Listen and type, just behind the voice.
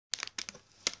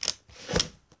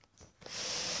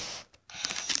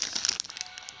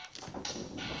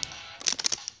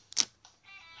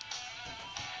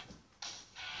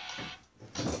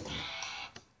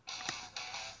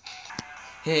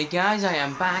Hey guys, I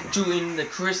am back doing the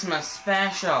Christmas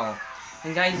special.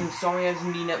 And guys, I'm sorry I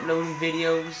haven't been uploading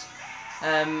videos.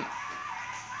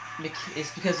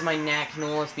 It's because of my neck and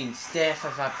all. It's been stiff.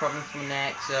 I've had problems with my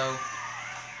neck, so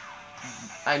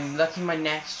I'm lucky my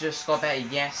neck's just got better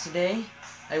yesterday.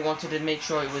 I wanted to make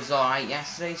sure it was alright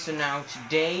yesterday, so now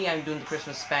today I'm doing the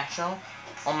Christmas special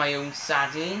on my own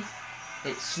saddie.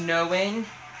 It's snowing,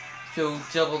 so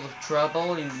double the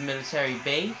trouble in the military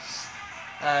base.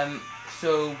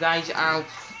 So guys,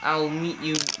 I'll meet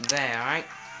you there, alright?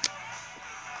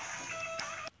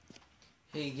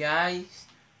 Hey guys,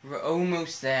 we're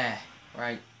almost there,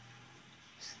 right?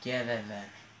 Let's get there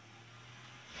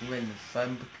then. When the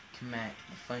fun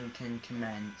can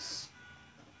commence.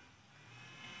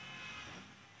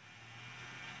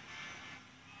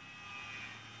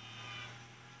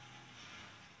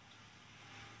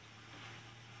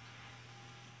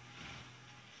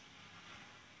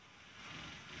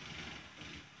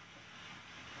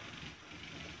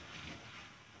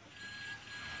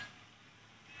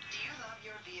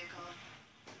 Vehicle.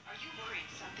 Are you worried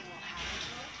something will happen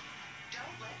to it?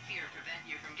 Don't let fear prevent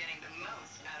you from getting the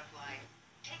most out of life.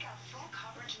 Take out full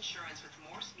coverage insurance with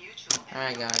Morse Mutual.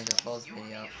 Alright guys, I'll pause the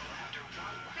video.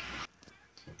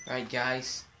 Alright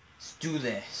guys, let's do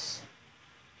this.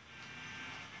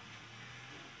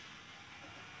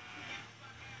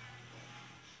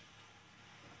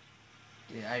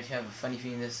 Yeah, I have a funny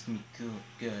feeling this is gonna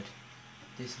be good.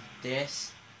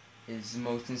 This is the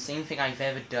most insane thing I've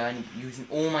ever done, using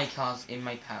all my cards in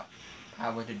my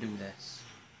power to do this.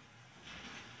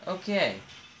 Okay.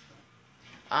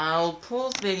 I'll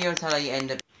pause the video until I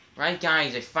end up. Right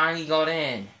guys, I finally got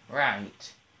in.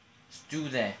 Right. Let's do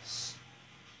this.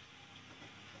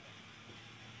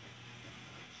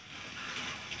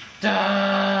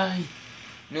 Die!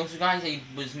 And also guys, I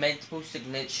was supposed to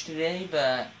glitch today,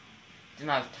 but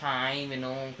didn't have time and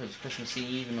all, because it's Christmas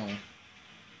Eve and all.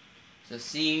 So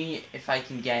see if I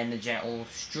can get in the jet all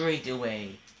straight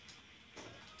away.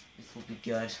 This will be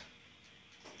good.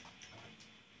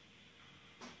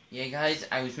 Yeah guys,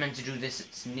 I was meant to do this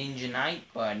at Ninja Night,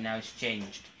 but now it's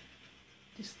changed.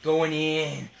 Just going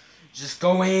in. Just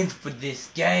go in for this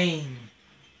game.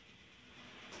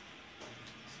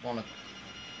 Just wanna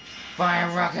fire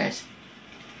rocket.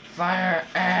 Fire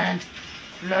and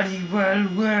bloody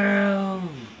well.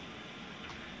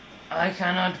 I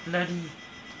cannot bloody.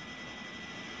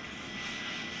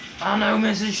 Oh no,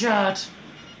 miss a shot!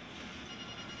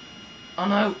 Oh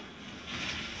no!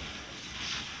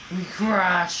 We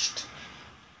crashed!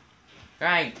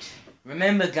 Right,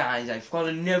 remember guys, I've got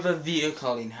another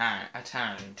vehicle at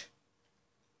hand.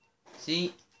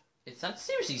 See? It's not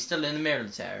seriously still in the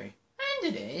military.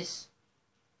 And it is.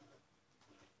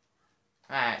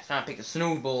 Right, it's time to pick the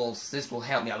snowballs. This will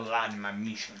help me a lot in my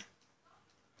mission.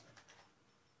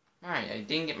 Right, I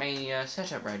didn't get my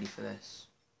setup ready for this.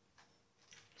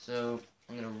 So,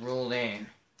 I'm gonna roll in.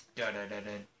 Da da da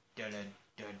da da da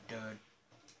da da.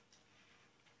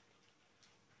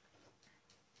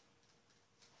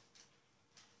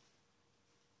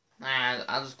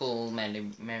 I'll just call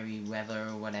Merryweather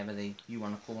or whatever you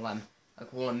want to call them. I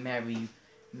call them Merryweather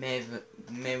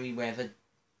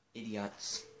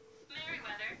idiots.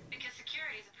 Merryweather, because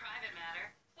security is a private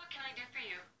matter. What can I do for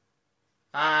you?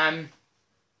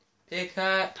 Pick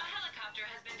up. A helicopter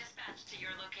has been dispatched to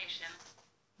your location.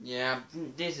 Yeah,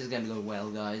 this is gonna go well,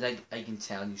 guys. I can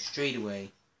tell you straight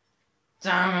away.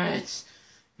 Damn it!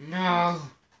 No!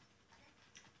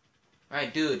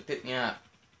 Right, dude, pick me up.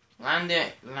 Land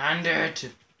it! Land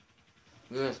it!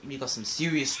 We got some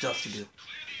serious stuff to do.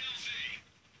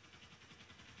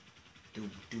 Do.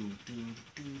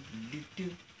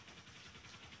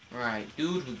 Right,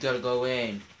 dude, we gotta go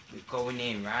in. We're going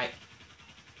in, right?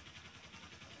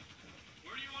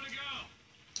 Where do you want to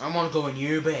go? I wanna go in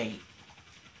your bay.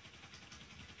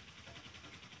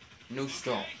 No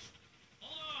stop.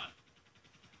 Hold on.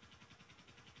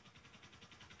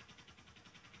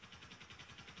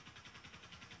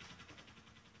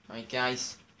 Alright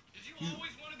guys. Did you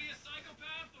always want to be a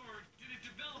psychopath, or did it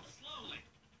develop slowly?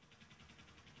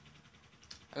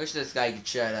 I wish this guy could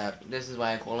shut up. This is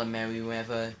why I call him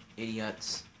Merryweather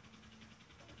idiots.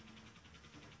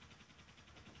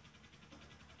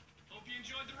 Hope you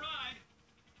enjoyed the ride.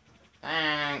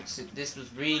 Thanks. This was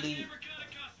What's really your favorite kind of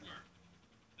customer?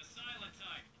 The silent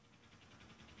type.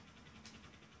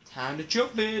 time to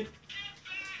jump in. Get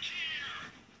back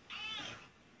here!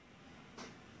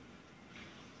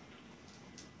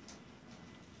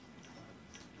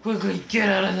 Quickly get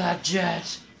out of that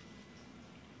jet.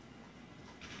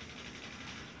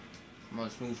 Come on,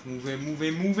 let's move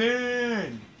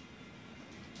in.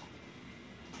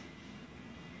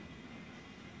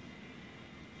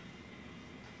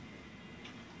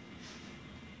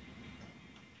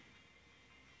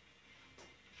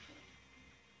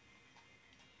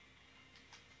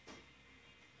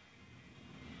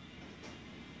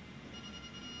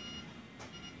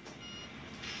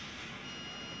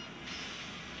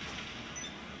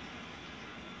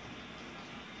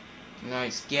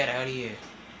 Nice, get out of here.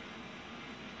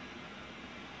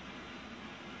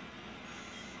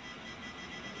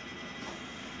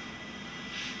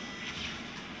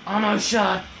 Almost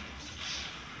shot.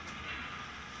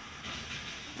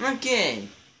 Okay.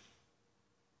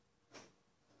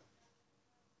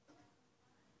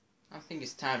 I think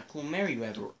it's time to call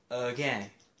Merryweather again.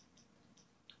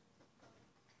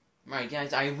 Right,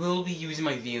 guys, I will be using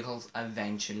my vehicles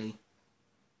eventually.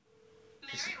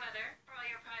 Merryweather, for all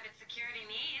your private security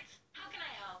needs. How can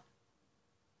I help?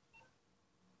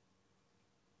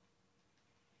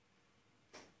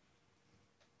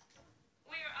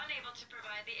 We are unable to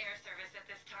provide the air service at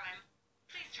this time.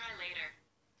 Please try later.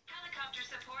 Helicopter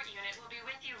support unit will be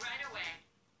with you right away.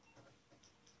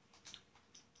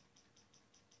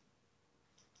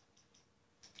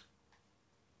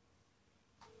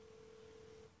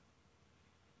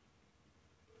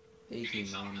 Baking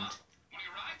Something, moment. huh? One of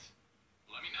your rides?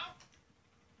 Let me know.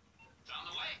 It's on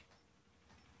the way.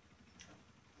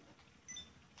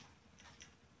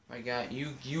 Right, guys,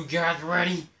 you guys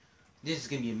ready? This is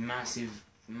gonna be a massive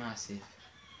mission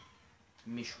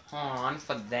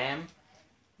for them.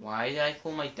 Why did I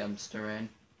pull my dumpster in?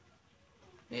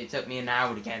 It took me an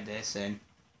hour to get this in.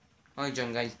 Alright,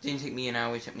 John, guys, it didn't take me an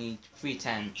hour. It took me 3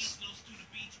 attempts.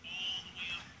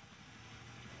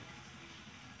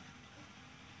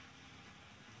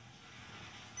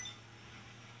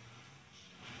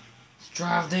 Let's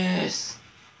drive this.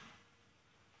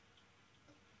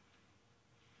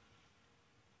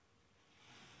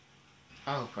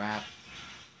 Oh crap.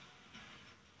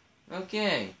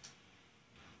 Okay.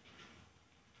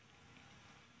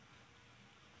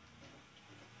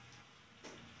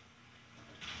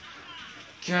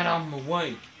 Get out of my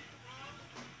way.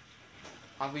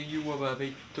 I mean, you were a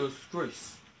big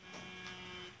disgrace.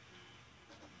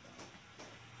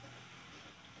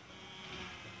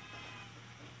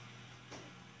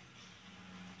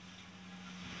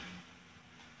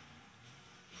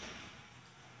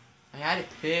 I had it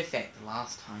perfect the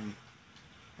last time.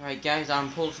 Alright guys,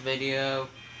 I'm pause the video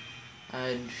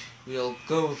and we'll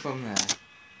go from there.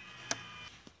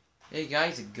 Hey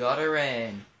guys, I got her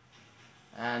in.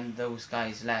 And those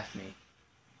guys left me.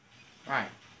 Right.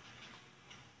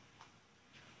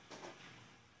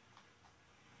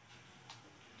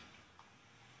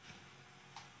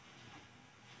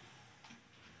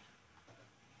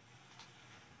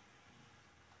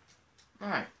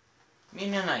 Alright. Me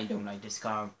and I don't like this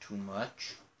car too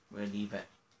much. We'll leave it.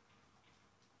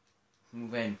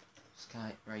 Move in.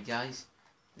 Sky. Right guys.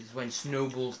 This is when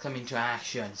snowballs come into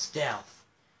action. Stealth.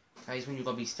 Guys, when you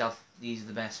gotta be stealth, these are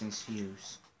the best things to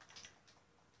use.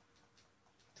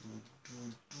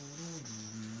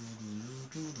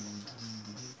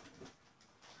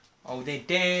 Oh, they're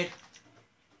dead.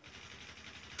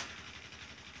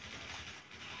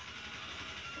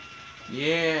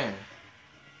 Yeah.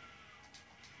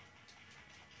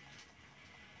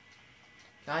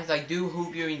 Guys, I do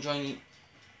hope you're enjoying.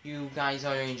 You guys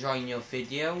are enjoying your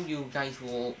video. You guys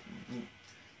will.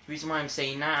 The reason why I'm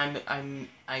saying that,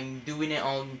 I'm doing it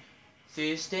on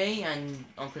Thursday and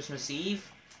on Christmas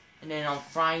Eve, and then on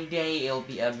Friday it'll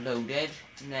be uploaded,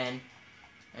 and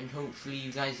hopefully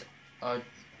you guys are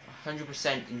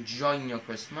 100% enjoying your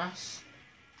Christmas.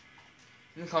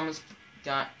 In the comments,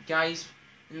 guys,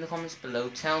 in the comments below,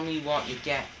 tell me what you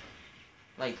get,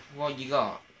 like what you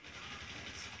got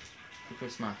for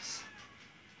Christmas.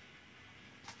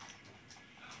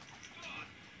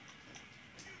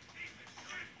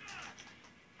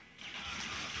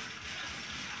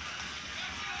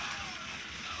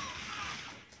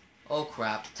 Oh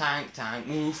crap, tank,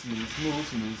 move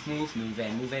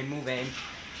in.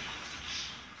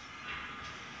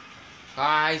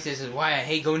 Guys, this is why I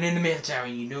hate going in the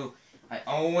military, you know. I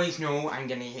always know I'm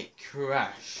gonna get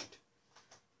crushed.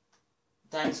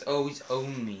 Tanks always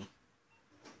own me.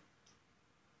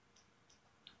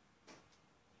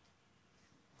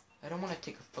 I don't want to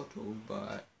take a photo,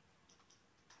 but...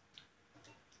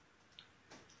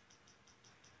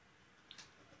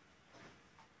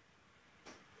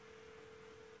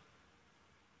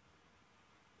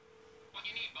 What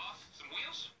you need, boss? Some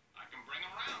wheels? I can bring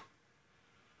them around.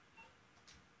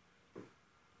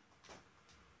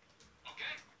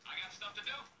 Okay, I got stuff to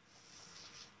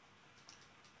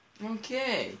do.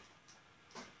 Okay.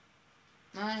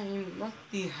 I'm not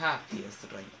the happiest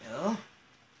right now.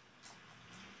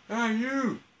 Hey,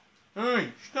 you!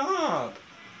 Hey, stop!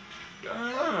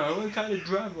 What kind of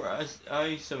driver are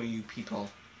some of you people?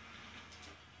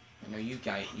 I know you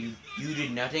guys, you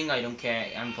did nothing, I don't care,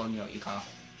 I'm pulling you out your car.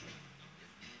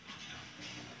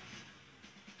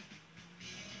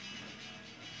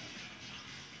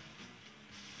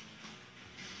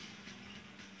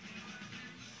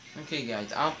 Okay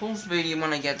guys, I'll post a video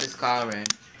when I get this car in.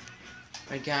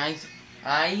 Right guys,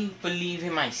 I believe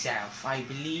in myself. I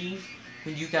believe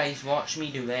when you guys watch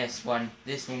me do this one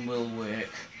will work.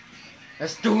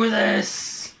 Let's do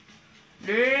this!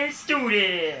 Let's do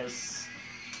this!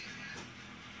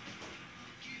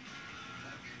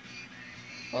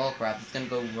 Oh crap, it's gonna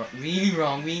go really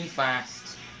wrong, really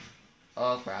fast.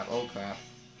 Oh crap, oh crap.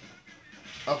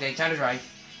 Okay, time to drive.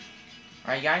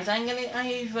 Alright guys,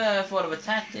 I've thought of a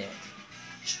tactic.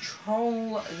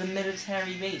 Troll the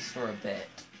military base for a bit.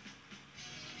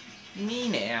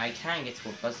 Meaning I can get to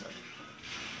a buzzard.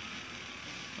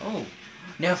 Oh,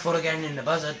 never thought of getting in the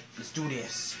buzzard. Let's do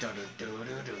this.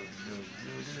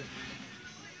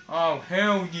 Oh,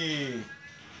 hell yeah.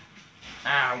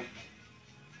 Ow.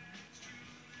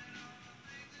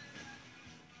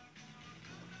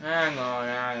 Hang on,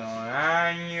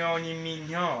 hang on in me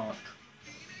not.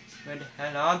 Where the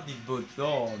hell are these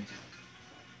buzzards?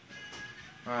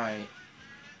 Right.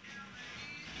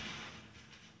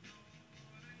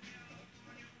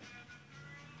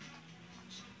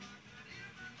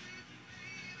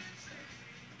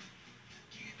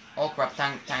 Oh crap,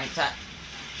 tank.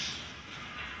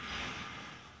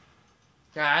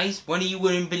 Guys, one of you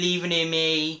weren't believing in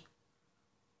me.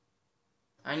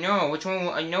 I know, which one,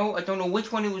 I don't know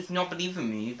which one it was not believing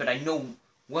me, but I know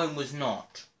one was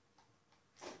not.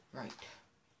 Right.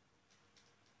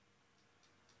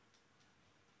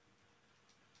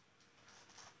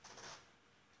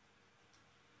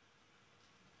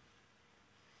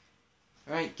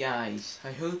 Right guys,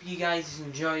 I hope you guys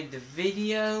enjoyed the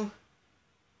video.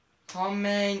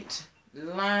 Comment,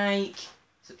 like,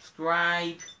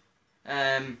 subscribe.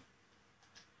 I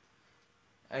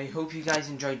hope you guys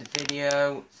enjoyed the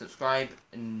video. Subscribe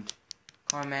and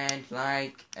comment,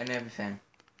 like, and everything.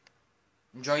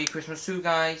 Enjoy your Christmas too,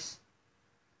 guys.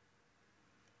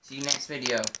 See you next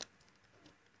video.